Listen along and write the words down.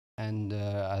and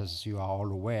as you are all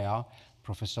aware,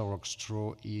 Professor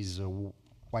Rockstraw is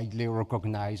widely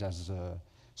recognized as a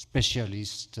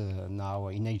specialist now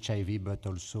in HIV, but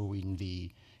also in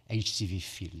the HCV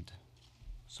field.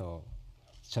 So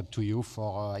it's up to you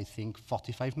for, I think,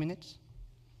 45 minutes.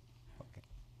 Okay.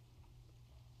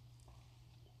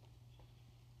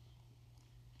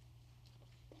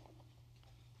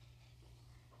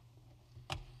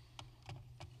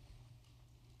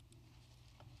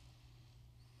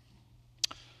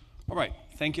 All right,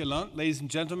 thank you, Alain. Ladies and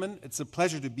gentlemen, it's a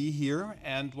pleasure to be here.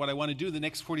 And what I want to do in the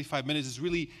next 45 minutes is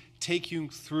really take you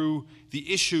through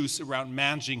the issues around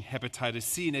managing hepatitis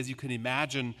C. And as you can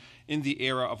imagine, in the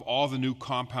era of all the new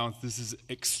compounds, this is an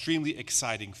extremely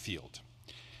exciting field.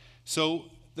 So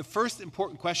the first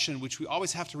important question, which we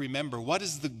always have to remember, what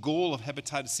is the goal of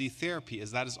hepatitis C therapy?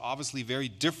 As that is obviously very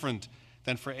different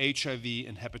than for HIV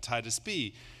and hepatitis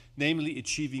B. Namely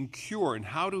achieving cure. And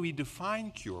how do we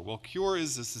define cure? Well, cure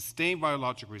is a sustained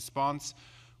virologic response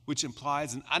which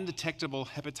implies an undetectable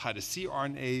hepatitis C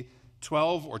RNA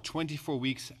 12 or 24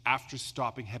 weeks after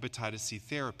stopping hepatitis C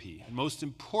therapy. And most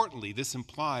importantly, this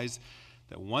implies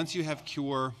that once you have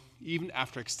cure, even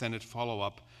after extended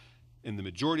follow-up, in the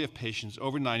majority of patients,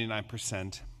 over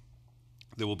 99%,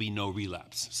 there will be no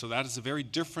relapse. So that is a very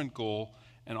different goal,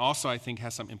 and also I think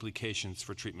has some implications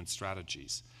for treatment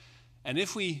strategies. And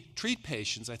if we treat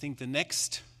patients, I think the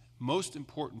next most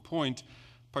important point,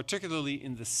 particularly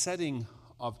in the setting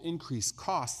of increased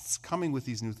costs coming with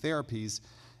these new therapies,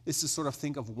 is to sort of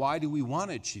think of why do we want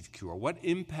to achieve cure? What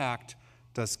impact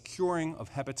does curing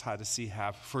of hepatitis C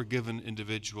have for a given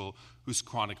individual who's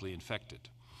chronically infected?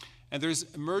 And there's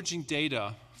emerging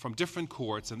data from different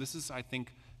cohorts, and this is, I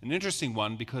think, an interesting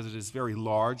one because it is very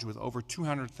large with over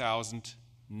 200,000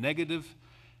 negative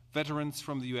veterans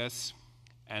from the US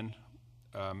and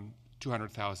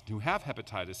 200,000 who have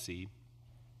hepatitis C,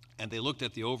 and they looked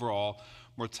at the overall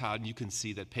mortality, and you can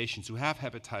see that patients who have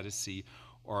hepatitis C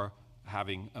are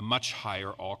having a much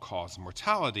higher all-cause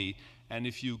mortality. And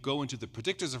if you go into the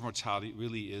predictors of mortality, it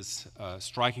really is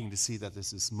striking to see that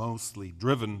this is mostly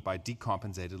driven by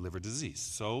decompensated liver disease.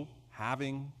 So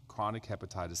having chronic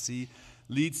hepatitis C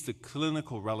leads to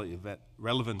clinical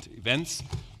relevant events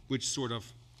which sort of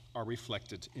are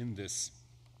reflected in this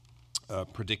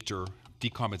predictor,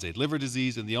 decompensated liver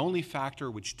disease, and the only factor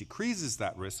which decreases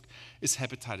that risk is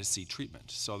hepatitis C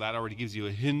treatment. So that already gives you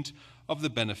a hint of the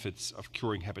benefits of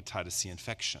curing hepatitis C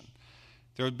infection.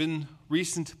 There have been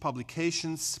recent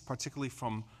publications, particularly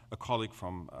from a colleague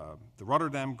from the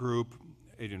Rotterdam group,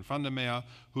 Adrian van der Meer,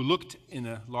 who looked in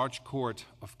a large cohort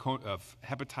of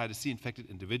hepatitis C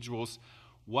infected individuals,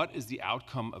 what is the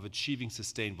outcome of achieving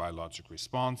sustained virologic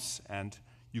response, and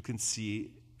you can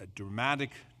see a dramatic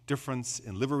difference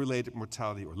in liver-related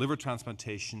mortality or liver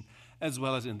transplantation, as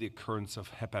well as in the occurrence of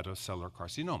hepatocellular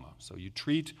carcinoma. So you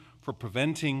treat for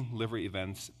preventing liver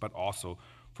events, but also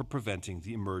for preventing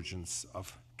the emergence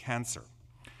of cancer.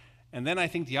 And then I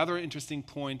think the other interesting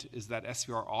point is that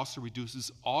SVR also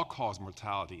reduces all-cause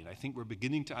mortality. And I think we're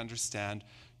beginning to understand,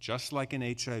 just like in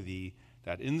HIV,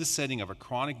 that in the setting of a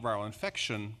chronic viral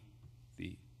infection,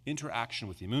 the interaction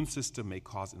with the immune system may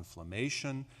cause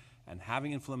inflammation, and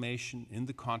having inflammation in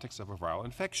the context of a viral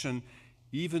infection,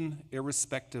 even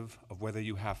irrespective of whether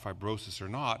you have fibrosis or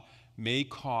not, may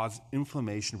cause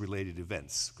inflammation-related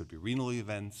events. Could be renal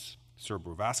events,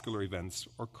 cerebrovascular events,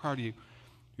 or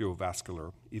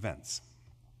cardiovascular events.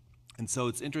 And so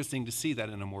it's interesting to see that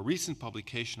in a more recent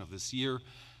publication of this year,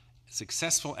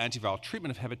 successful antiviral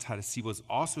treatment of hepatitis C was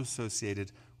also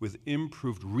associated with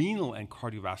improved renal and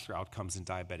cardiovascular outcomes in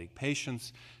diabetic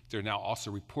patients. There are now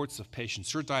also reports of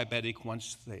patients who are diabetic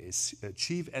once they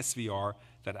achieve SVR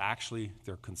that actually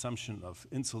their consumption of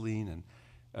insulin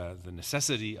and the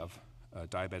necessity of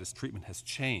diabetes treatment has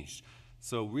changed.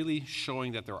 So really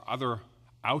showing that there are other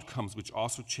outcomes which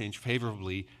also change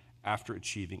favorably after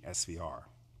achieving SVR.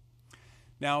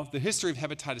 Now, the history of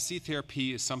hepatitis C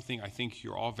therapy is something I think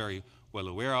you're all very well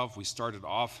aware of. We started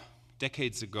off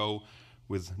decades ago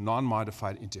with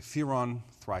non-modified interferon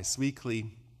thrice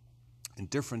weekly in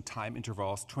different time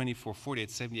intervals, 24, 48,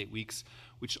 78 weeks,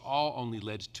 which all only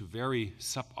led to very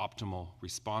suboptimal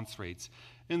response rates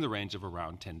in the range of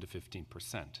around 10 to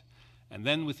 15%. And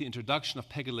then with the introduction of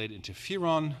pegylated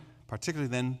interferon, particularly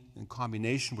then in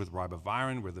combination with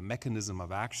ribavirin, where the mechanism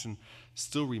of action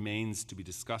still remains to be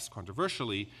discussed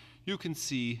controversially, you can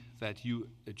see that you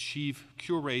achieve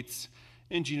cure rates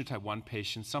in genotype 1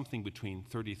 patients, something between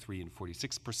 33 and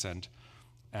 46%,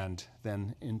 and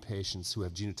then in patients who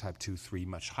have genotype 2, 3,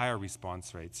 much higher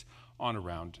response rates on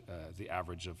around the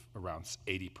average of around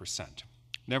 80%.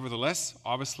 Nevertheless,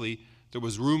 obviously, there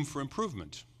was room for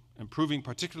improvement. improving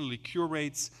particularly cure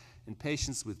rates in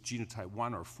patients with genotype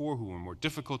 1 or 4 who were more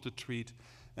difficult to treat,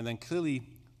 and then clearly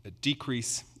a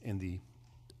decrease in the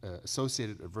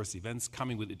associated adverse events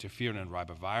coming with interferon and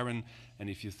ribavirin. And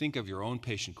if you think of your own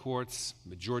patient cohorts,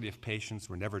 majority of patients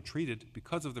were never treated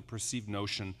because of the perceived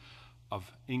notion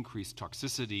of increased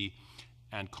toxicity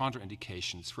and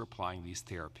contraindications for applying these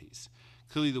therapies.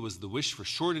 Clearly, there was the wish for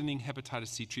shortening hepatitis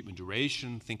C treatment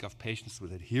duration. Think of patients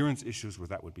with adherence issues where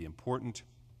that would be important.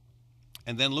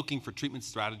 And then looking for treatment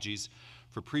strategies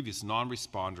for previous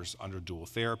non-responders under dual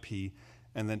therapy,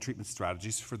 and then treatment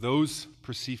strategies for those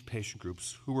perceived patient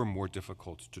groups who were more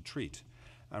difficult to treat.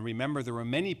 And remember, there were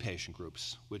many patient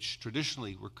groups which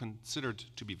traditionally were considered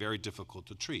to be very difficult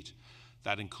to treat.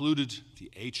 That included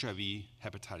the HIV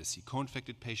hepatitis C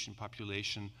co-infected patient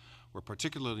population, where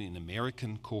particularly in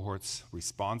American cohorts,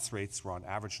 response rates were on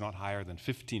average not higher than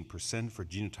 15% for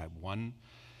genotype 1.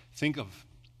 Think of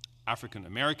African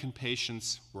American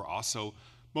patients were also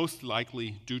most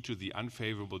likely due to the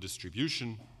unfavorable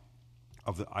distribution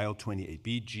of the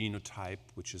IL-28B genotype,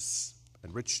 which is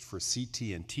enriched for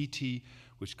CT and TT,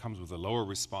 which comes with a lower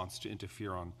response to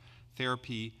interferon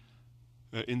therapy.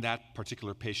 In that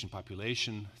particular patient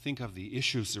population, think of the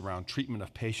issues around treatment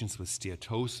of patients with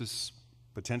steatosis,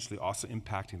 potentially also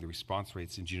impacting the response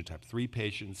rates in genotype 3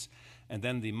 patients, and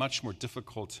then the much more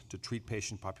difficult to treat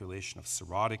patient population of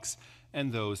cirrhotics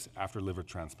and those after liver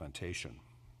transplantation.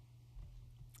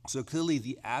 So clearly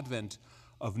the advent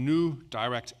of new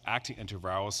direct-acting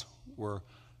antivirals were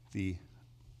the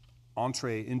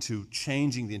entree into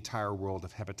changing the entire world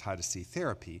of hepatitis C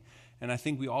therapy. And I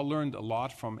think we all learned a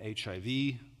lot from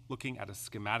HIV, looking at a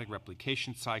schematic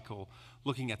replication cycle,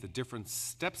 looking at the different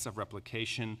steps of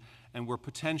replication, and where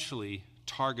potentially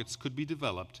targets could be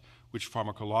developed which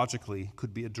pharmacologically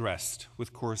could be addressed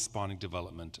with corresponding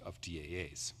development of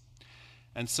DAAs.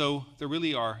 And so there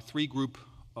really are three groups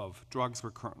of drugs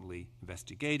we're currently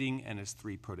investigating: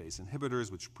 NS3 protease inhibitors,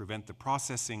 which prevent the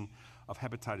processing of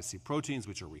hepatitis C proteins,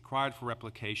 which are required for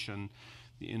replication;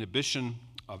 the inhibition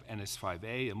of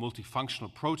NS5A, a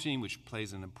multifunctional protein which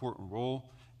plays an important role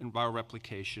in viral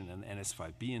replication; and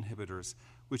NS5B inhibitors,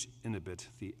 which inhibit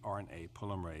the RNA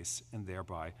polymerase and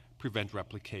thereby prevent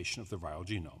replication of the viral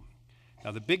genome.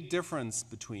 Now, the big difference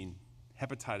between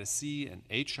hepatitis C and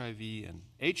HIV and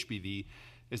HBV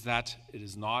is that it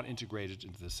is not integrated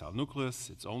into the cell nucleus,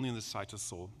 it's only in the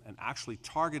cytosol, and actually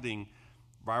targeting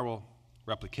viral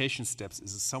replication steps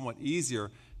is somewhat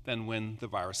easier than when the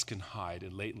virus can hide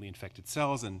in latently infected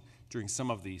cells. And during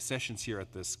some of the sessions here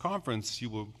at this conference, you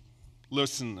will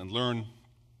listen and learn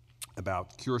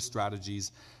about cure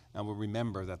strategies, and will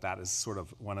remember that that is sort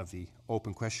of one of the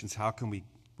open questions: how can we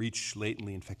reach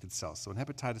latently infected cells? So in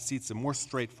hepatitis C, it's a more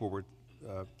straightforward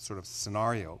sort of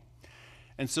scenario.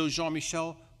 And so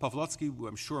Jean-Michel Pawlowski, who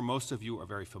I'm sure most of you are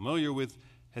very familiar with,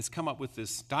 has come up with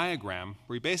this diagram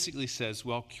where he basically says,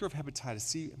 well, cure of hepatitis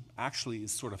C actually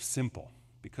is sort of simple,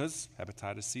 because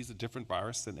hepatitis C is a different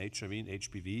virus than HIV and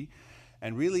HBV,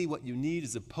 and really what you need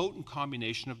is a potent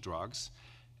combination of drugs.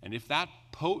 And if that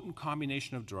potent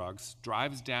combination of drugs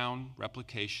drives down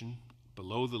replication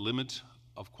below the limit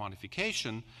of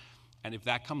quantification, and if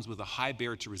that comes with a high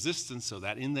barrier to resistance, so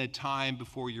that in the time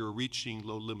before you're reaching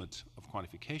low limit of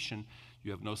quantification,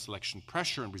 you have no selection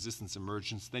pressure and resistance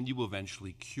emergence, then you will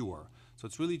eventually cure. So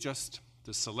it's really just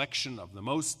the selection of the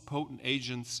most potent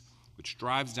agents which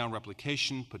drives down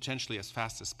replication potentially as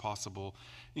fast as possible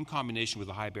in combination with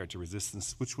a high barrier to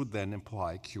resistance, which would then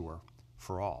imply cure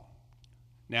for all.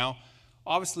 Now,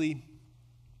 obviously,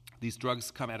 these drugs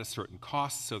come at a certain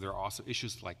cost, so there are also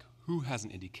issues like who has an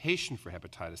indication for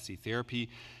hepatitis C therapy,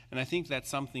 and I think that's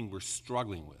something we're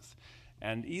struggling with.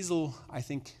 And ISHEID, I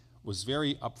think, was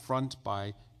very upfront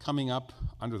by coming up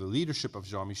under the leadership of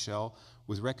Jean-Michel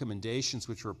with recommendations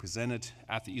which were presented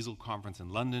at the ISHEID conference in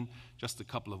London just a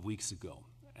couple of weeks ago.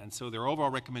 And so their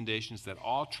overall recommendations that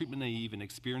all treatment-naive and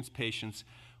experienced patients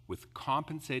with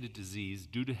compensated disease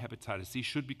due to hepatitis C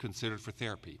should be considered for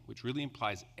therapy, which really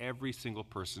implies every single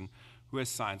person who has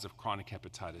signs of chronic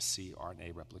hepatitis C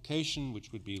RNA replication,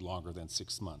 which would be longer than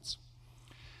 6 months.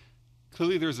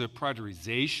 Clearly, there's a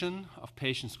prioritization of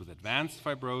patients with advanced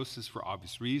fibrosis for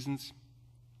obvious reasons,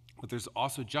 but there's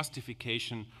also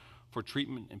justification for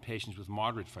treatment in patients with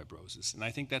moderate fibrosis. And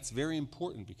I think that's very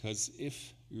important, because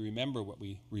if you remember what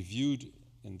we reviewed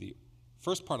in the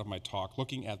first part of my talk,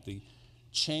 looking at the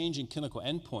change in clinical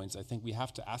endpoints, I think we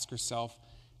have to ask ourselves,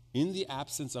 in the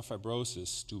absence of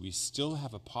fibrosis, do we still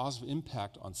have a positive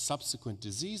impact on subsequent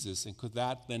diseases? And could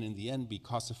that then in the end be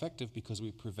cost effective because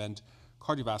we prevent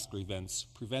cardiovascular events,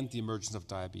 prevent the emergence of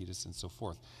diabetes, and so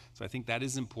forth? So I think that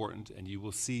is important, and you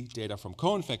will see data from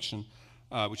co-infection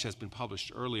which has been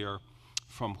published earlier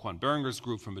from Juan Berenger's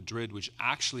group from Madrid, which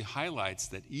actually highlights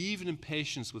that even in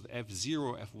patients with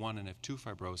F0, F1, and F2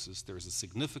 fibrosis, there is a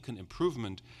significant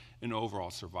improvement in overall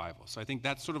survival. So I think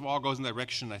that sort of all goes in that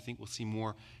direction. I think we'll see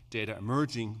more data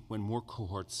emerging when more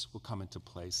cohorts will come into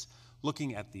place,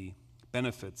 looking at the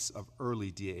benefits of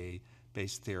early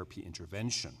DAA-based therapy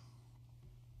intervention.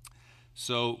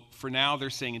 So for now, they're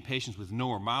saying in patients with no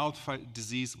or mild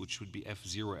disease, which would be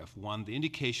F0, F1, the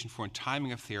indication for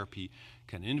timing of therapy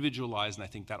can individualize, and I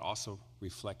think that also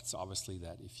reflects, obviously,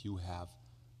 that if you have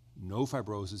no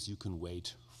fibrosis, you can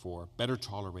wait for better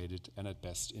tolerated and at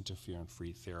best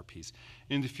interferon-free therapies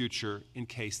in the future in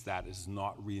case that is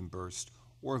not reimbursed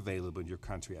or available in your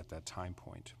country at that time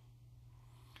point.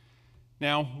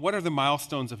 Now, what are the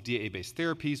milestones of DAA-based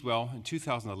therapies? Well, in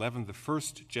 2011, the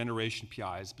first generation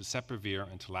PIs, boceprevir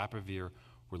and telaprevir,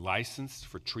 were licensed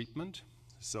for treatment.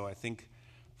 So I think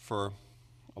for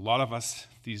a lot of us,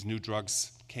 these new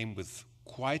drugs came with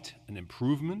quite an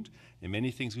improvement in many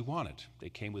things we wanted. They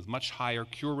came with much higher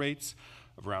cure rates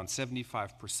of around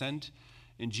 75%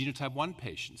 in genotype 1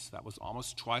 patients. That was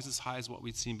almost twice as high as what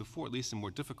we'd seen before, at least in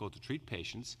more difficult to treat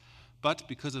patients. But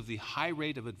because of the high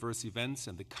rate of adverse events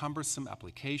and the cumbersome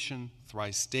application,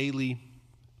 thrice daily,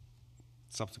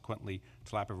 subsequently,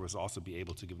 telaprevir was also be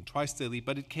able to give them twice daily,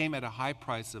 but it came at a high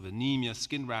price of anemia,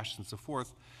 skin rashes, and so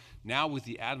forth. Now, with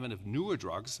the advent of newer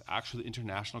drugs, actually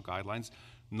international guidelines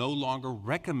no longer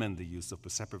recommend the use of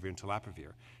boceprevir and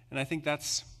telaprevir. And I think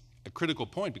that's a critical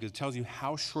point because it tells you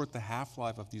how short the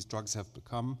half-life of these drugs have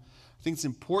become. I think it's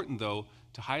important, though,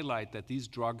 to highlight that these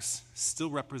drugs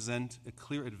still represent a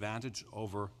clear advantage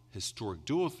over historic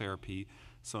dual therapy.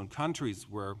 So in countries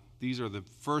where these are the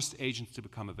first agents to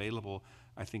become available,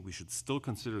 I think we should still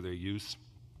consider their use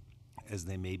as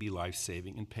they may be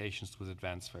life-saving in patients with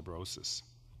advanced fibrosis.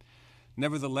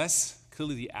 Nevertheless,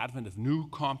 clearly the advent of new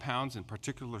compounds, in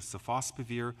particular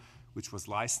sofosbuvir, which was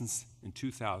licensed in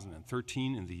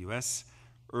 2013 in the US,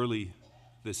 early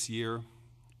this year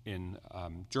in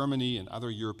Germany and other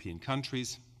European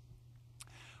countries,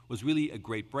 was really a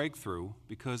great breakthrough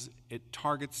because it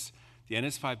targets the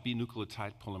NS5B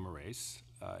nucleotide polymerase.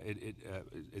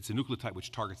 It's a nucleotide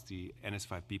which targets the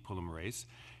NS5B polymerase.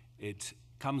 It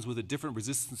comes with a different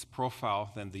resistance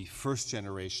profile than the first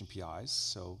generation PIs,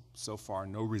 so far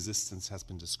no resistance has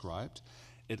been described.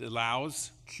 It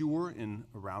allows cure in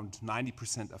around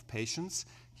 90% of patients,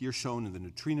 here shown in the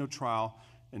neutrino trial,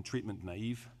 and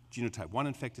treatment-naive genotype 1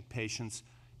 infected patients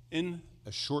in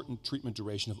a shortened treatment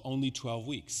duration of only 12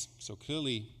 weeks. So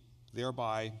clearly,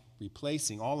 thereby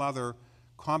replacing all other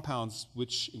compounds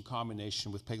which, in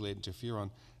combination with pegylated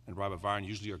interferon and ribavirin,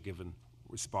 usually are given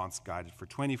response-guided for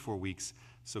 24 weeks.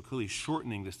 So clearly,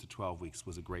 shortening this to 12 weeks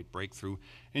was a great breakthrough.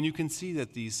 And you can see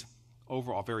that these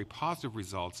overall very positive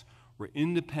results were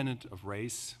independent of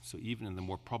race, so even in the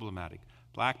more problematic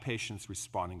Black patients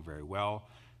responding very well.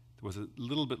 There was a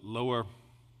little bit lower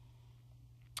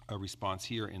response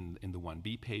here in the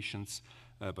 1B patients,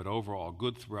 but overall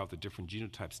good throughout the different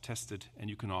genotypes tested. And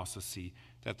you can also see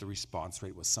that the response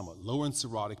rate was somewhat lower in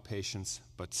cirrhotic patients,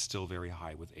 but still very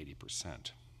high with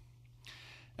 80%.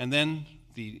 And then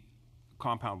the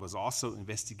compound was also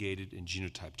investigated in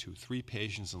genotype 2-3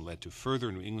 patients and led to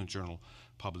further New England Journal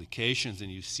publications. And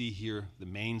you see here the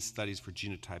main studies for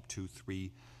genotype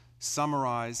 2-3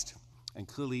 summarized. And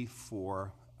clearly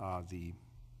for the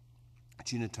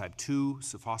genotype 2,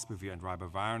 sofosbuvir and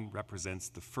ribavirin represents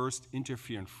the first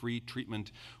interferon-free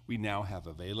treatment we now have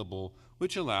available,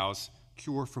 which allows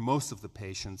cure for most of the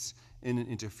patients in an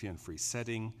interferon-free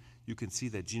setting. You can see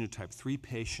that genotype 3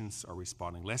 patients are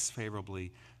responding less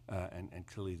favorably, and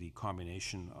clearly the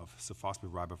combination of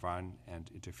sofosbuvir, ribavirin,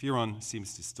 and interferon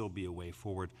seems to still be a way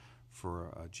forward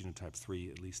for genotype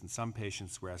 3, at least in some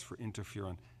patients, whereas for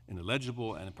interferon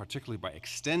ineligible, and particularly by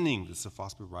extending the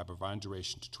sofosbuvir ribavirin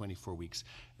duration to 24 weeks,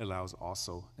 allows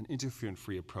also an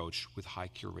interferon-free approach with high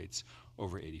cure rates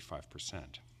over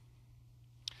 85%.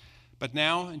 But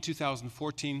now, in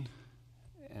 2014,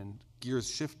 and gears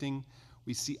shifting,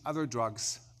 we see other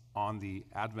drugs on the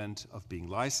advent of being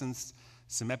licensed.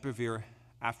 Simepivir,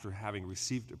 after having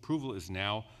received approval, is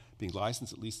now being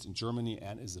licensed, at least in Germany,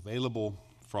 and is available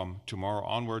from tomorrow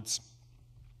onwards.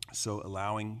 So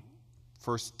allowing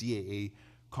first DAA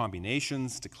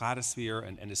combinations, declatosphere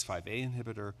and NS5A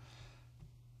inhibitor,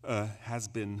 has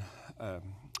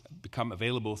become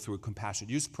available through a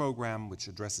compassionate use program, which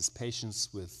addresses patients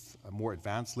with a more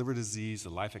advanced liver disease, a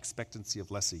life expectancy of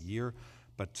less a year.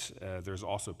 But there's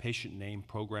also a patient name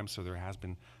program, so there has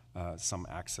been some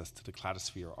access to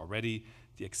declatosphere already.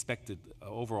 The expected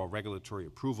overall regulatory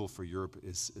approval for Europe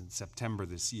is in September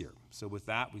this year. So with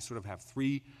that, we sort of have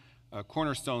three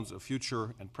cornerstones of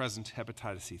future and present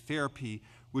hepatitis C therapy,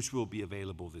 which will be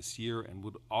available this year and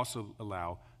would also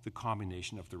allow the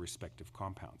combination of the respective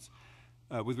compounds.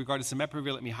 With regard to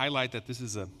simepravir, let me highlight that this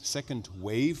is a second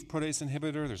wave protease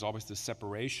inhibitor. There's always this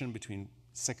separation between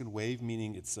second wave,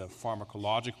 meaning it's a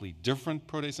pharmacologically different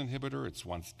protease inhibitor. It's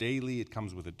once daily. It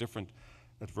comes with a different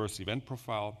adverse event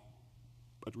profile.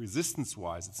 But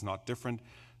resistance-wise, it's not different.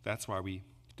 That's why we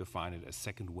define it as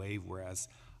second wave, whereas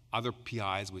other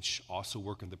PIs, which also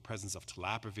work in the presence of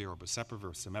telaprevir or boceprevir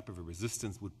or simepravir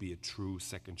resistance, would be a true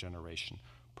second-generation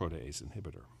protease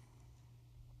inhibitor.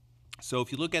 So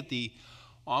if you look at the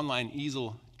online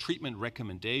EASL treatment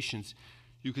recommendations,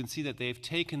 you can see that they've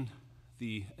taken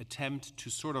the attempt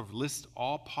to sort of list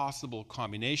all possible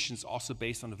combinations, also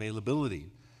based on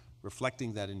availability,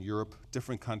 reflecting that in Europe,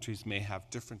 different countries may have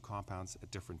different compounds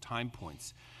at different time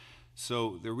points.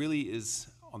 So there really is,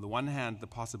 on the one hand, the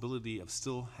possibility of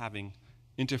still having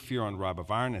interferon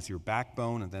ribavirin as your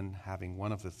backbone and then having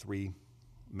one of the three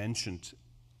mentioned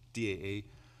DAA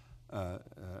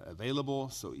available,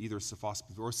 so either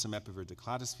sofosbuvir or simepravir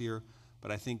decladisvir.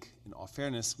 But I think, in all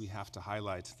fairness, we have to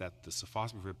highlight that the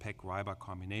sofosbuvir-peg-riba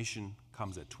combination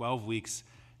comes at 12 weeks,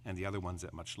 and the other one's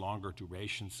at much longer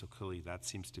duration. So clearly, that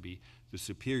seems to be the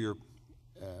superior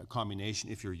combination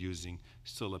if you're using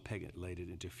still a pegylated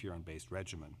interferon-based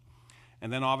regimen.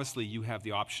 And then, obviously, you have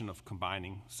the option of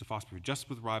combining sofosbuvir just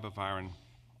with ribavirin,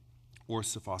 or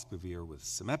sofosbuvir with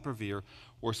simepravir,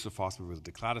 or sofosbuvir with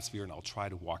decladisvir, and I'll try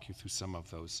to walk you through some of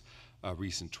those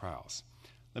recent trials.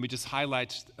 Let me just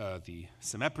highlight the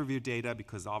simepravir data,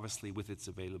 because obviously with its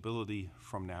availability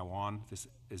from now on, this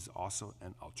is also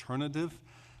an alternative.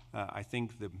 I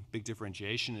think the big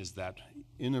differentiation is that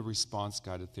in a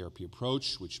response-guided therapy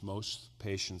approach, which most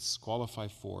patients qualify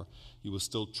for, you will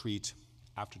still treat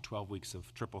after 12 weeks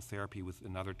of triple therapy with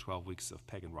another 12 weeks of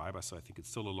PEG and RIBA, so I think it's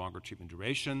still a longer treatment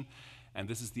duration. And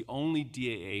this is the only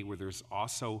DAA where there's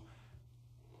also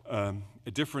a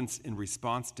difference in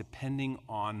response depending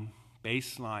on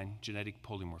baseline genetic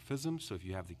polymorphism. So if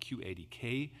you have the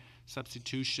Q80K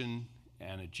substitution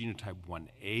and a genotype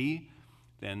 1A,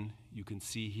 then you can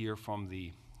see here from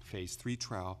the phase 3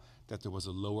 trial that there was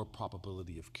a lower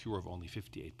probability of cure of only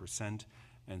 58%.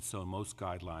 And so in most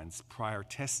guidelines, prior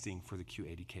testing for the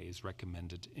Q80K is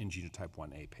recommended in genotype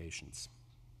 1A patients.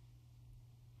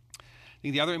 I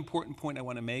think the other important point I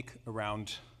want to make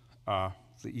around the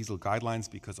EASL guidelines,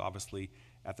 because obviously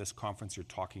at this conference you're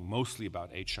talking mostly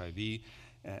about HIV,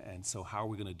 and so how are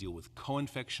we going to deal with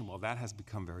co-infection? Well, that has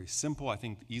become very simple. I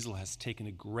think EASL has taken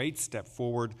a great step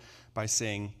forward by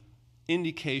saying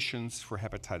indications for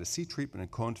hepatitis C treatment in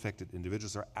co-infected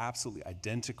individuals are absolutely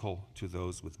identical to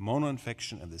those with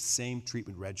monoinfection, and the same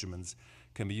treatment regimens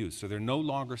can be used. So they're no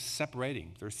longer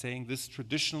separating. They're saying this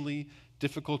traditionally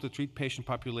difficult to treat patient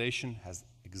population has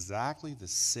exactly the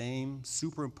same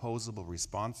superimposable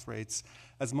response rates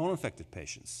as monoinfected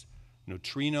patients.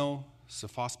 Neutrino,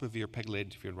 sofosbuvir,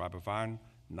 pegylated interferon ribavirin,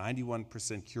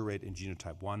 91% cure rate in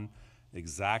genotype 1,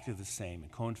 exactly the same in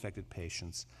co-infected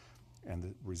patients. And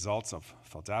the results of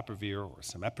feldaprevir or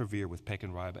simepravir with PEG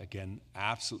and RIBA, again,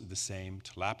 absolutely the same.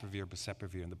 Telaprevir,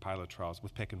 boceprevir in the pilot trials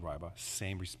with PEG and RIBA,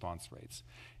 same response rates.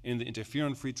 In the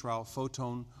interferon-free trial,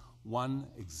 Photon, 1,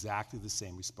 exactly the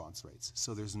same response rates.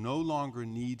 So there's no longer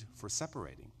need for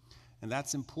separating. And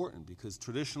that's important because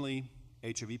traditionally,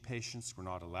 HIV patients were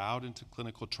not allowed into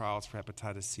clinical trials for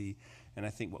hepatitis C. And I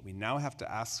think what we now have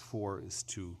to ask for is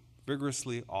to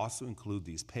vigorously also include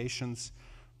these patients.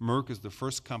 Merck is the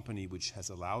first company which has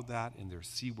allowed that in their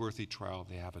Seaworthy trial.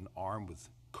 They have an arm with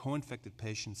co-infected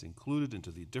patients included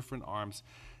into the different arms,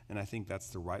 and I think that's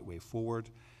the right way forward.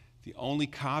 The only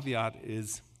caveat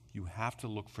is you have to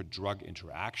look for drug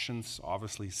interactions.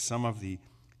 Obviously, some of the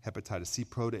hepatitis C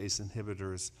protease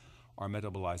inhibitors are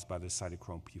metabolized by the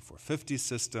cytochrome P450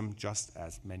 system, just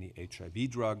as many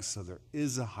HIV drugs, so there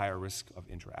is a higher risk of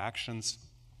interactions.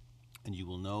 And you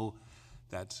will know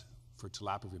that for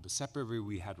telaprevir, boceprevir,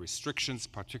 we had restrictions,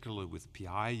 particularly with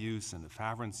PI use and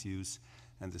efavirenz use,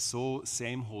 and the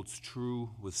same holds true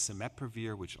with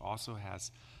simepravir, which also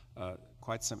has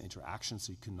quite some interactions,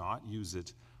 so you cannot use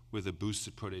it with a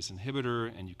boosted protease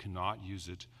inhibitor, and you cannot use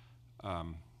it,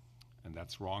 and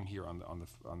that's wrong here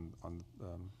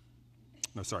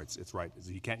no, sorry, it's right.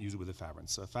 You can't use it with efavirenz.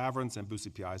 So efavirenz and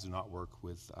boosted PIs do not work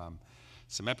with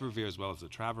simepravir as well as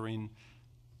etravirine.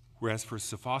 Whereas for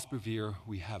sofosbuvir,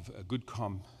 we have a good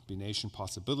combination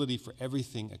possibility for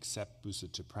everything except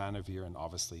boosted tipranavir, and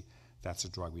obviously that's a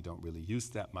drug we don't really use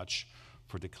that much.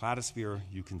 For decladisvir,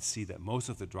 you can see that most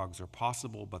of the drugs are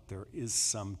possible, but there is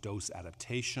some dose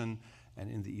adaptation, And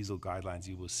in the EASL guidelines,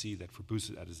 you will see that for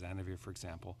boosted atazanavir, for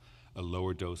example, a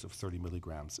lower dose of 30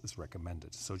 milligrams is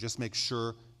recommended. So just make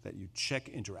sure that you check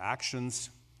interactions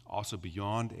also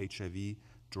beyond HIV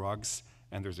drugs.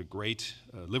 And there's a great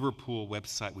Liverpool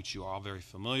website, which you are all very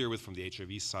familiar with from the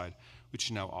HIV side,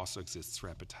 which now also exists for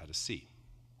hepatitis C.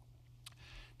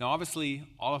 Now, obviously,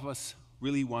 all of us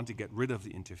really want to get rid of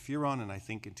the interferon, and I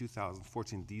think in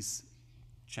 2014 these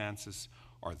chances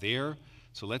are there.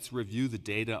 So let's review the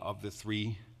data of the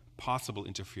 3 possible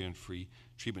interferon-free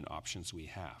treatment options we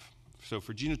have. So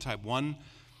for genotype 1,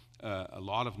 a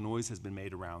lot of noise has been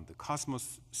made around the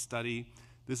COSMOS study.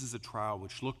 This is a trial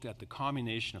which looked at the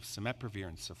combination of simepravir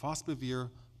and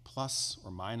sofosbuvir plus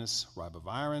or minus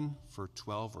ribavirin for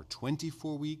 12 or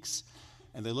 24 weeks.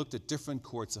 And they looked at different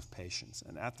cohorts of patients.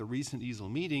 And at the recent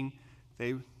EASL meeting,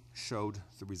 they showed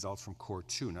the results from cohort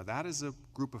 2. Now that is a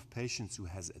group of patients who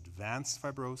has advanced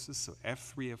fibrosis, so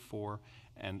F3, F4,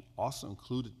 and also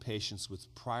included patients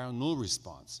with prior null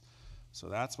response. So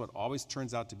that's what always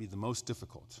turns out to be the most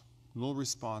difficult. Null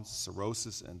response,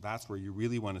 cirrhosis, and that's where you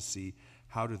really want to see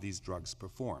how do these drugs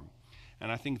perform.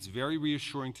 And I think it's very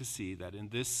reassuring to see that in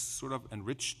this sort of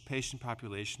enriched patient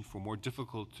population for more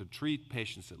difficult to treat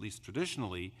patients, at least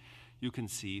traditionally, you can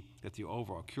see that the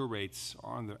overall cure rates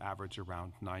are on the average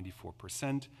around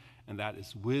 94%, and that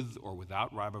is with or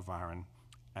without ribavirin,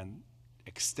 and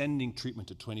extending treatment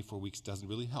to 24 weeks doesn't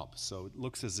really help. So it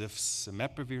looks as if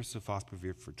simepravir,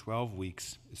 sofosbuvir for 12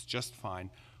 weeks is just fine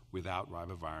without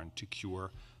ribavirin to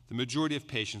cure the majority of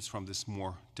patients from this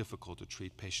more difficult to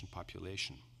treat patient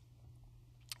population.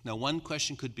 Now, one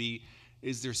question could be,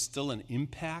 is there still an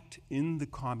impact in the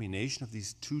combination of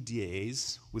these 2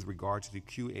 DAAs with regard to the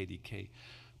Q-ADK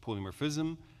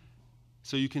polymorphism?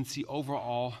 So you can see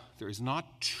overall there is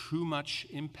not too much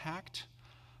impact,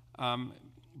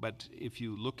 but if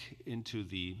you look into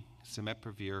the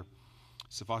simepravir,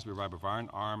 sofosbuvir ribavirin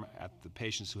arm at the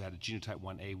patients who had a genotype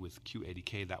 1A with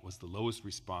Q-ADK, that was the lowest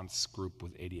response group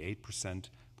with 88%,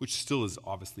 which still is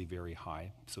obviously very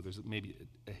high. So there's maybe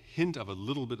a hint of a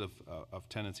little bit of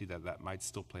tendency that that might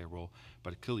still play a role,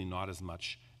 but clearly not as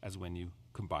much as when you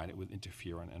combine it with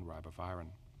interferon and ribavirin.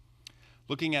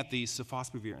 Looking at the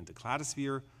sofosbuvir and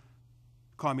decladisvir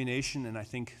combination, and I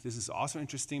think this is also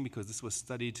interesting because this was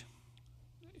studied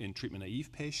in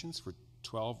treatment-naive patients for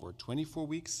 12 or 24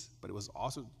 weeks, but it was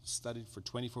also studied for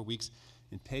 24 weeks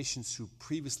in patients who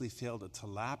previously failed a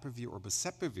telaprevir or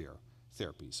boceprevir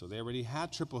therapy. So they already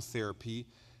had triple therapy,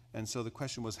 and so the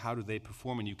question was, how do they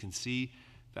perform? And you can see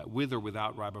that with or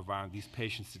without ribavirin, these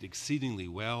patients did exceedingly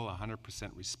well.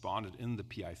 100% responded in the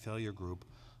PI failure group.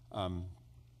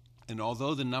 And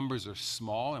although the numbers are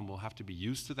small, and we'll have to be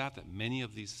used to that many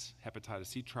of these hepatitis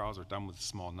C trials are done with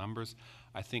small numbers,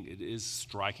 I think it is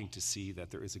striking to see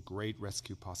that there is a great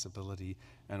rescue possibility,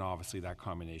 and obviously that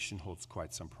combination holds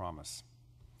quite some promise.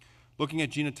 Looking at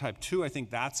genotype 2, I think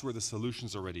that's where the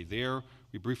solution's already there.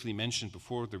 We briefly mentioned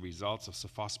before the results of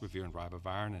sofosbuvir and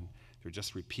ribavirin, and they're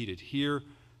just repeated here,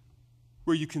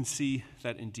 where you can see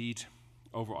that indeed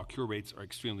overall cure rates are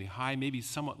extremely high, maybe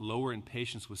somewhat lower in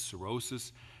patients with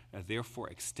cirrhosis. Therefore,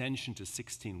 extension to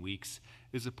 16 weeks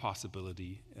is a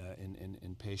possibility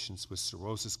in patients with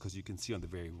cirrhosis, because you can see on the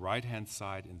very right-hand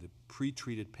side in the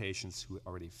pre-treated patients who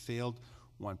already failed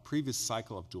one previous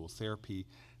cycle of dual therapy,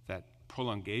 that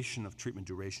prolongation of treatment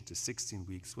duration to 16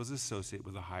 weeks was associated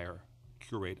with a higher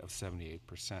cure rate of 78%.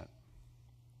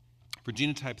 For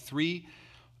genotype 3,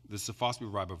 the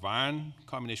sofosbuvir-ribavirin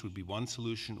combination would be one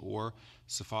solution, or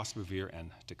sofosbuvir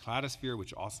and decladisvir,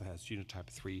 which also has genotype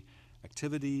 3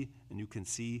 activity, and you can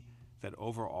see that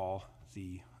overall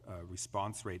the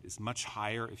response rate is much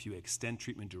higher if you extend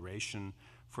treatment duration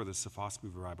for the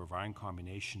sofosbuvir-ribavirin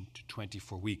combination to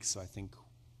 24 weeks. So I think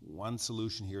one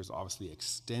solution here is obviously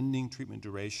extending treatment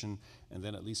duration, and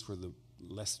then at least for the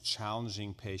less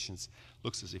challenging patients,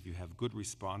 looks as if you have good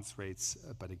response rates,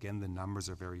 but again, the numbers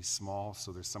are very small,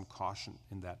 so there's some caution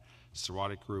in that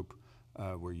cirrhotic group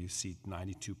where you see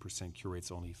 92% cure rates,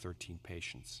 only 13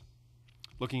 patients.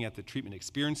 Looking at the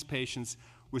treatment-experienced patients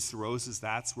with cirrhosis,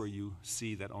 that's where you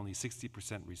see that only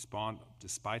 60% respond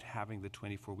despite having the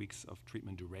 24 weeks of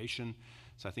treatment duration.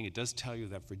 So I think it does tell you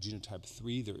that for genotype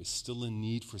 3, there is still a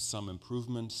need for some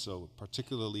improvement. So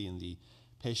particularly in the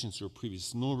patients who are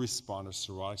previous null responders,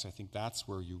 cirrhotics, I think that's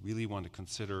where you really want to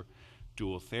consider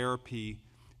dual therapy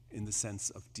in the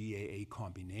sense of DAA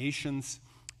combinations.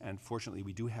 And fortunately,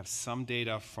 we do have some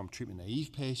data from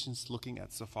treatment-naive patients looking at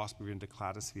sofosbuvir and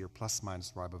decladisvir plus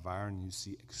minus ribavirin. You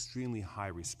see extremely high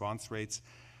response rates.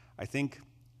 I think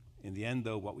in the end,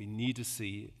 though, what we need to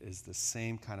see is the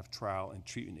same kind of trial in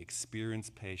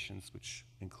treatment-experienced patients, which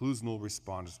includes null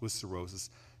responders with cirrhosis,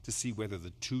 to see whether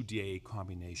the 2-DAA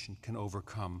combination can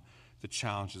overcome the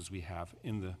challenges we have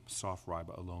in the soft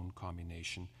ribo alone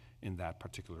combination in that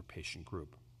particular patient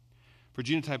group. For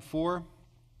genotype 4,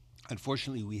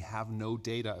 unfortunately, we have no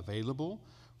data available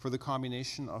for the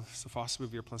combination of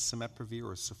sofosbuvir plus simepravir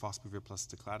or sofosbuvir plus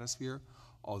decladisvir,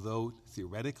 although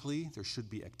theoretically there should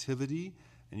be activity,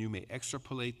 and you may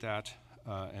extrapolate that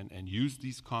and use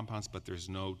these compounds, but there's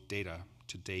no data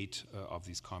to date of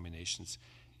these combinations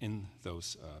in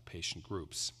those patient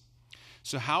groups.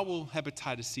 So how will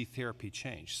hepatitis C therapy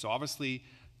change? So obviously,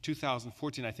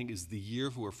 2014, I think, is the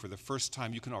year where for the first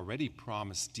time you can already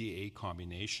promise DA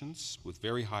combinations with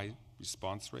very high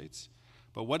response rates.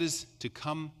 But what is to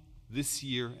come this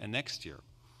year and next year?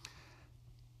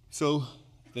 So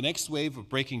the next wave of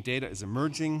breaking data is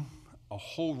emerging. A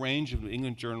whole range of New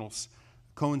England journals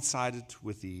coincided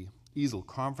with the EASL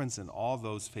conference, and all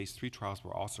those phase 3 trials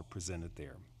were also presented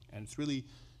there. And it's really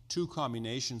two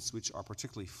combinations which are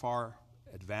particularly far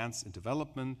advanced in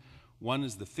development. One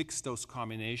is the fixed dose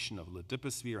combination of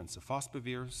ledipasvir and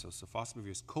sofosbuvir. So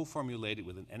sofosbuvir is co-formulated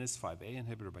with an NS5A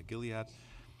inhibitor by Gilead,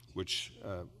 which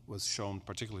was shown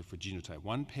particularly for genotype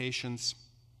 1 patients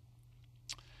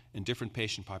in different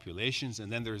patient populations.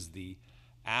 And then there's the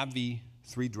AbbVie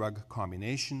 3-drug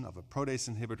combination of a protease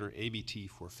inhibitor,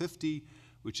 ABT450,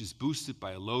 which is boosted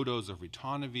by a low dose of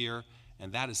ritonavir,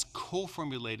 and that is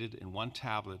co-formulated in one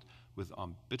tablet with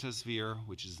bemnifosbuvir,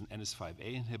 which is an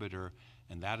NS5A inhibitor,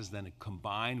 and that is then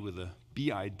combined with a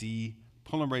BID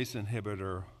polymerase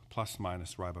inhibitor plus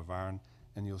minus ribavirin,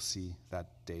 and you'll see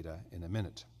that data in a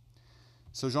minute.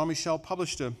 So Jean-Michel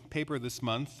published a paper this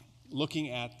month looking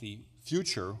at the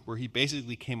future, where he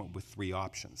basically came up with 3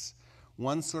 options.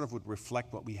 One sort of would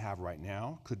reflect what we have right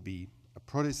now, could be a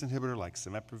protease inhibitor like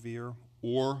simepravir,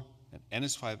 or an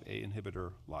NS5A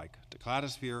inhibitor like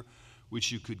decladisvir,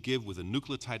 which you could give with a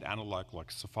nucleotide analog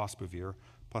like sofosbuvir,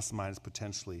 plus minus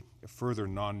potentially a further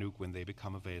non-nuke when they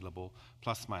become available,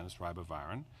 plus minus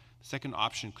ribavirin. The second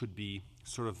option could be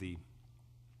sort of the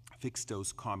fixed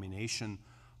dose combination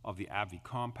of the AbbVie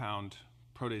compound,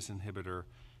 protease inhibitor,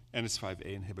 NS5A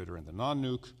inhibitor, and the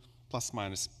non-nuke, plus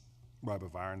minus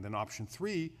ribavirin. Then option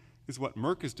 3 is what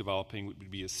Merck is developing, which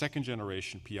would be a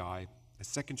second-generation PI, a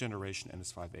second-generation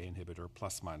NS5A inhibitor,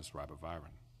 plus minus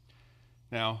ribavirin.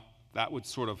 Now, that would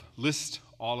sort of list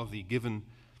all of the given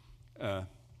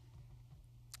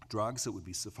drugs. It would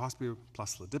be sofosbuvir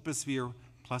plus ledipasvir,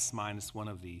 plus minus one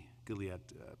of the Gilead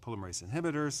polymerase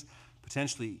inhibitors,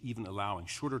 potentially even allowing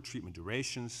shorter treatment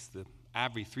durations. The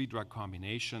AbbVie 3-drug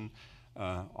combination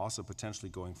also potentially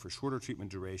going for shorter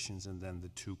treatment durations, and then the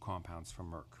 2 compounds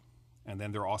from Merck. And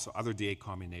then there are also other DA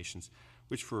combinations,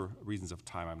 which for reasons of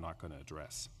time I'm not going to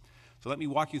address. So let me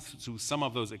walk you through some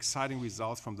of those exciting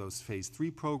results from those phase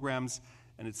 3 programs.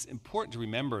 And it's important to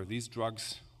remember these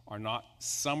drugs are not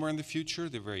somewhere in the future,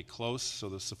 they're very close. So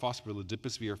the sofosbuvir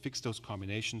ledipasvir fixed dose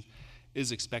combination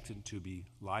is expected to be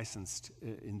licensed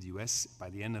in the US by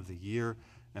the end of the year,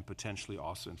 and potentially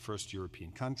also in first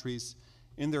European countries.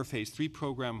 In their phase 3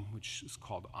 program, which is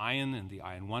called ION, and the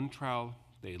ION-1 trial,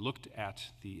 they looked at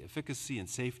the efficacy and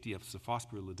safety of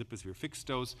sofosbuvir ledipasvir fixed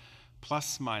dose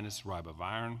plus minus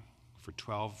ribavirin for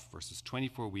 12 versus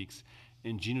 24 weeks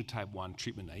in genotype 1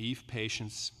 treatment-naive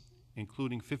patients,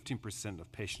 including 15%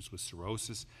 of patients with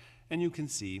cirrhosis. And you can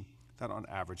see that on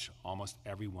average, almost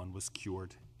everyone was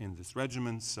cured in this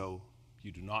regimen. So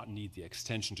you do not need the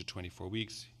extension to 24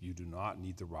 weeks. You do not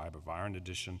need the ribavirin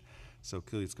addition. So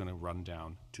clearly it's going to run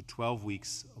down to 12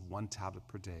 weeks of 1 tablet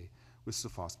per day with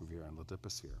sofosbuvir and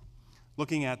ledipasvir.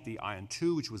 Looking at the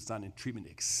ION-2, which was done in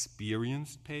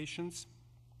treatment-experienced patients,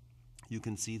 you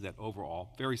can see that overall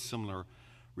very similar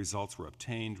results were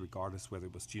obtained, regardless whether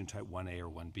it was genotype 1A or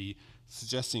 1B,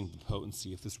 suggesting the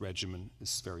potency of this regimen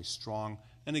is very strong.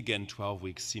 And again, 12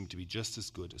 weeks seem to be just as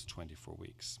good as 24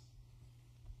 weeks.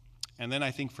 And then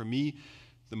I think for me,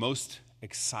 the most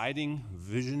exciting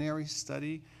visionary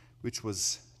study, which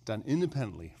was done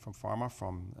independently from pharma,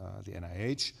 from the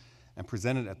NIH, and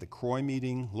presented at the CROI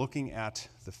meeting, looking at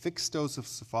the fixed dose of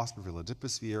sofosbuvir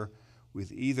ledipasvir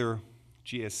with either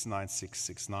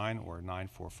GS9669 or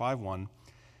 9451,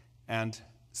 and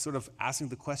sort of asking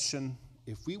the question,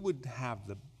 if we would have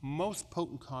the most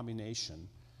potent combination,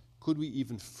 could we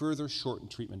even further shorten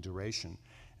treatment duration?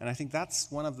 And I think that's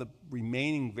one of the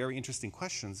remaining very interesting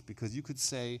questions, because you could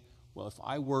say, well, if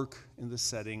I work in the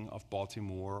setting of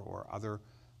Baltimore or other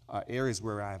areas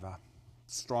where I have a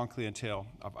strong clientele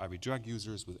of IV drug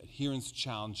users with adherence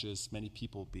challenges, many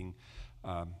people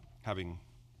having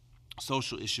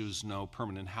social issues, no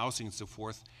permanent housing, and so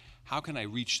forth. How can I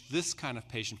reach this kind of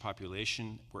patient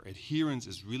population where adherence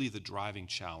is really the driving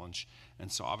challenge?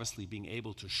 And so obviously being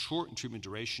able to shorten treatment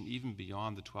duration even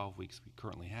beyond the 12 weeks we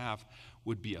currently have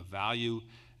would be of value.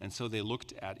 And so they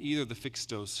looked at either the fixed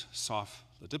dose soft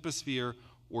litiposphere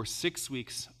or 6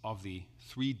 weeks of the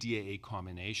 3 DAA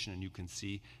combination, and you can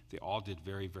see they all did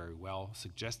very, very well,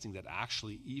 suggesting that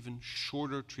actually even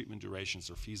shorter treatment durations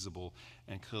are feasible,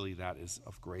 and clearly that is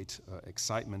of great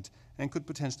excitement and could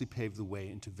potentially pave the way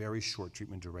into very short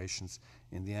treatment durations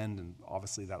in the end. And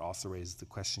obviously that also raises the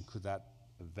question, could that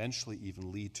eventually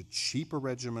even lead to cheaper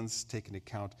regimens, taking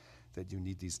account that you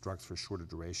need these drugs for shorter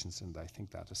durations? And I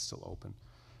think that is still open,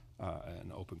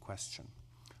 an open question.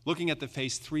 Looking at the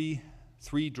phase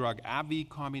 3-drug AbbVie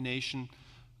combination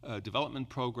development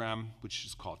program, which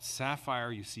is called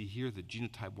SAPPHIRE. You see here the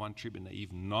genotype 1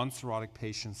 treatment-naive non-cirrhotic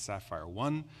patients,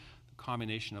 SAPPHIRE-1, the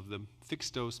combination of the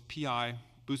fixed-dose PI,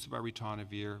 boosted by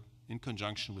ritonavir, in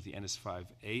conjunction with the NS5A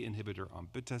inhibitor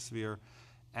umbitesvir,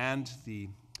 and the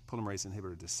polymerase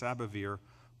inhibitor desabovir,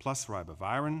 plus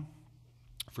ribavirin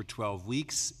for 12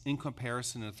 weeks, in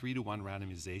comparison, a 3-to-1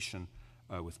 randomization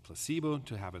with placebo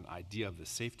to have an idea of the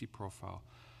safety profile.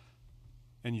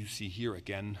 And you see here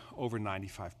again, over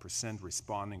 95%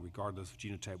 responding regardless of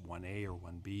genotype 1A or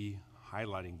 1B,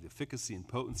 highlighting the efficacy and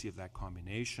potency of that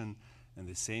combination. And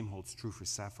the same holds true for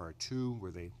SAPPHIRE-2, where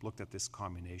they looked at this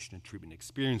combination in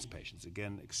treatment-experienced patients.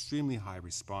 Again, extremely high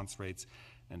response rates.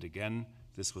 And again,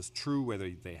 this was true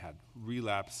whether they had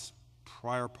relapse,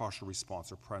 prior partial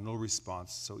response, or prior no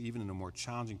response. So even in a more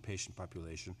challenging patient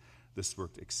population, this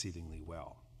worked exceedingly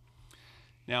well.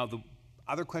 Now, the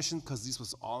other question, because this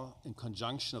was all in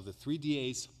conjunction of the 3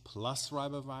 DAs plus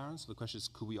ribavirin, so the question is,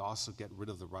 could we also get rid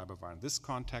of the ribavirin in this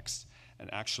context?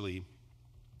 And actually,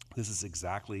 this is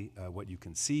exactly what you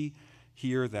can see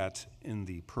here, that in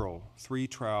the PEARL 3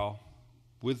 trial,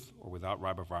 with or without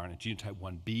ribavirin and genotype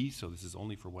 1B, so this is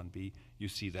only for 1B, you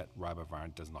see that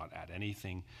ribavirin does not add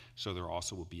anything. So there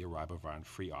also will be a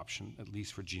ribavirin-free option, at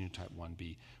least for genotype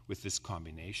 1B, with this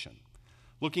combination.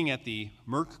 Looking at the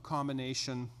Merck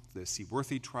combination, the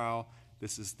Seaworthy trial,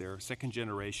 this is their second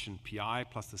generation PI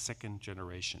plus the second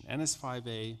generation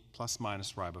NS5A plus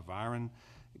minus ribavirin.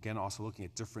 Again, also looking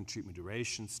at different treatment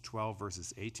durations, 12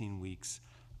 versus 18 weeks.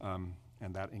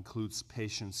 And that includes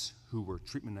patients who were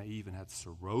treatment naive and had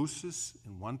cirrhosis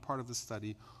in one part of the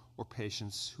study, or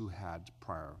patients who had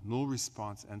prior null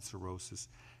response and cirrhosis.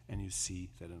 And you see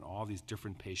that in all these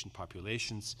different patient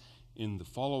populations, in the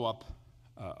follow-up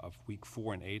of week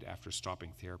 4 and 8 after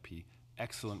stopping therapy,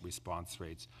 excellent response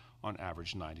rates, on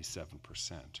average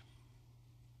 97%.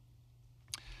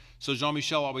 So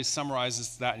Jean-Michel always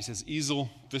summarizes that. He says, EASL,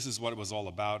 this is what it was all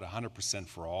about, 100%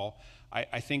 for all.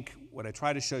 I think what I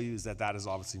try to show you is that that is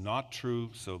obviously not true.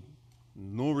 So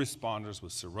null responders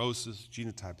with cirrhosis,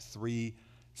 genotype 3.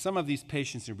 Some of these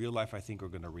patients in real life, I think, are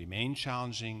going to remain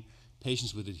challenging.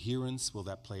 Patients with adherence, will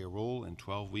that play a role in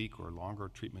 12-week or longer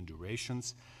treatment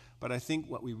durations? But I think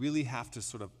what we really have to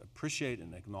sort of appreciate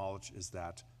and acknowledge is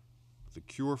that the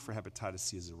cure for hepatitis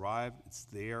C has arrived. It's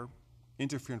there.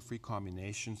 Interferon-free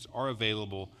combinations are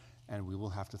available, and we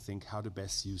will have to think how to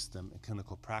best use them in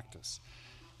clinical practice.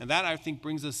 And that, I think,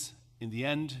 brings us, in the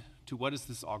end, to what is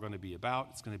this all going to be about?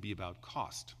 It's going to be about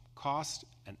cost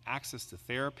and access to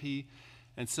therapy.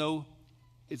 And so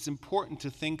it's important to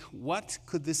think, what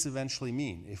could this eventually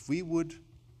mean? If we would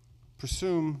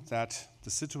presume that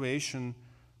the situation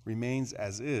remains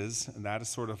as is, and that is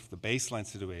sort of the baseline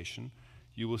situation,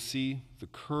 you will see the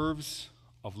curves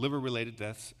of liver-related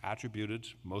deaths attributed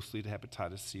mostly to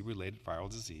hepatitis C-related viral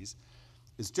disease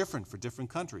is different for different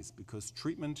countries because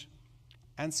treatment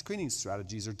and screening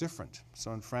strategies are different.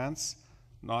 So in France,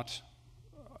 not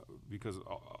because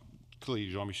clearly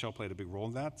Jean-Michel played a big role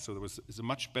in that, so there was a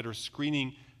much better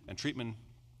screening and treatment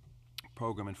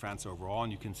program in France overall,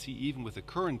 and you can see even with the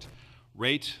current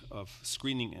rate of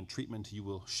screening and treatment, you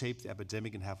will shape the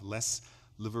epidemic and have less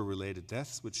liver-related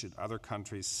deaths, which in other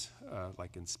countries,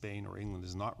 like in Spain or England,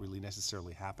 is not really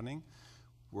necessarily happening,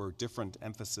 where different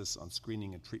emphasis on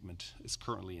screening and treatment is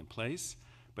currently in place.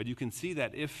 But you can see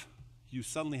that if you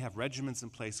suddenly have regimens in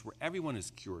place where everyone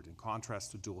is cured, in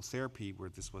contrast to dual therapy, where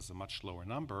this was a much lower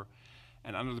number,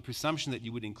 and under the presumption that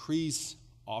you would increase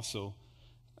also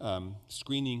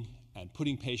screening and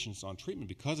putting patients on treatment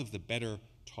because of the better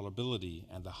tolerability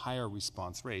and the higher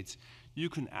response rates, you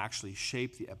can actually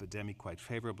shape the epidemic quite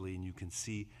favorably, and you can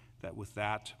see that with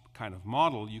that kind of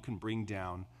model, you can bring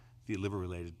down the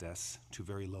liver-related deaths to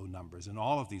very low numbers in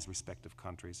all of these respective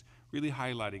countries, really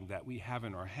highlighting that we have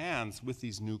in our hands, with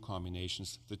these new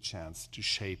combinations, the chance to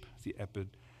shape the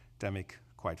epidemic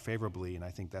quite favorably, and I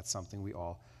think that's something we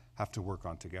all have to work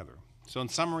on together. So in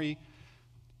summary,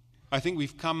 I think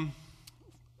we've come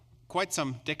quite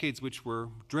some decades which were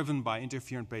driven by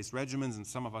interferon-based regimens, and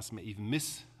some of us may even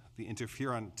miss the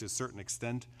interferon to a certain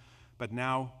extent. But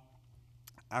now,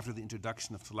 after the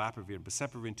introduction of telaprevir and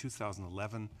boceprevir in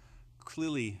 2011,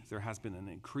 clearly there has been an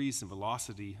increase in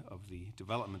velocity of the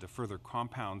development of further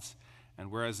compounds. And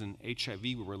whereas in HIV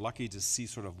we were lucky to see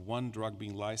sort of one drug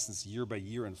being licensed year by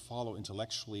year and follow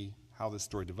intellectually how this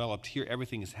story developed, here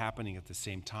everything is happening at the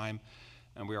same time.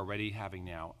 And we're already having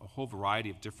now a whole variety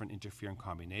of different interferon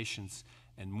combinations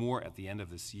and more at the end of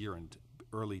this year and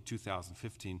early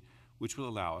 2015, which will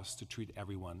allow us to treat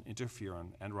everyone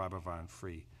interferon and ribavirin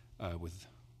free with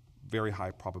very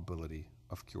high probability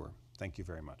of cure. Thank you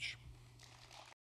very much.